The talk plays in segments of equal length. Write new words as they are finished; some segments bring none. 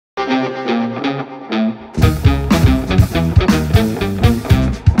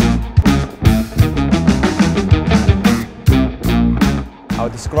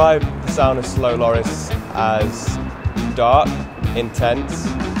describe the sound of Slow Loris as dark, intense,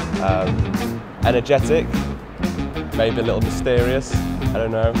 energetic, maybe a little mysterious, I don't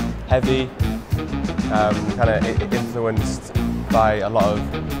know, heavy, kind of influenced by a lot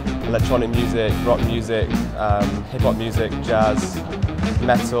of electronic music, rock music, hip-hop music, jazz,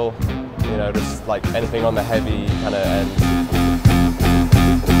 metal, you know, just like anything on the heavy kind of end.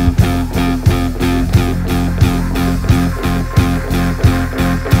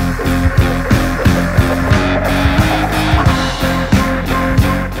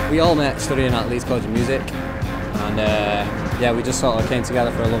 We all met studying at Leeds College of Music, and yeah, we just sort of came together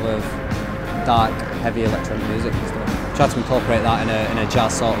for a love of dark, heavy electronic music and stuff. Tried to incorporate that in a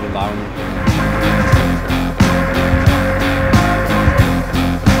jazz sort of environment.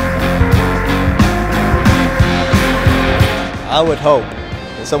 I would hope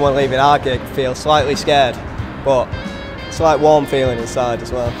that someone leaving our gig feels slightly scared, but it's like warm feeling inside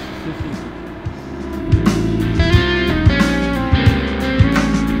as well.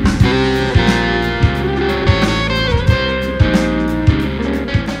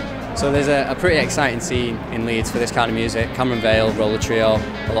 So there's a pretty exciting scene in Leeds for this kind of music. Cameron Vale, Roller Trio,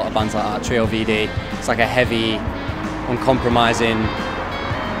 a lot of bands like that, Trio VD. It's like a heavy, uncompromising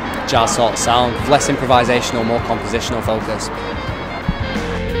jazz sort of sound, with less improvisational, more compositional focus.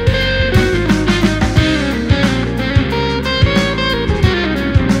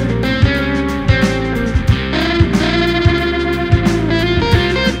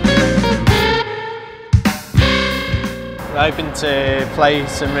 Hoping to play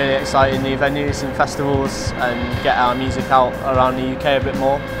some really exciting new venues and festivals and get our music out around the UK a bit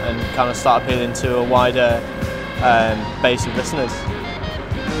more and kind of start appealing to a wider base of listeners.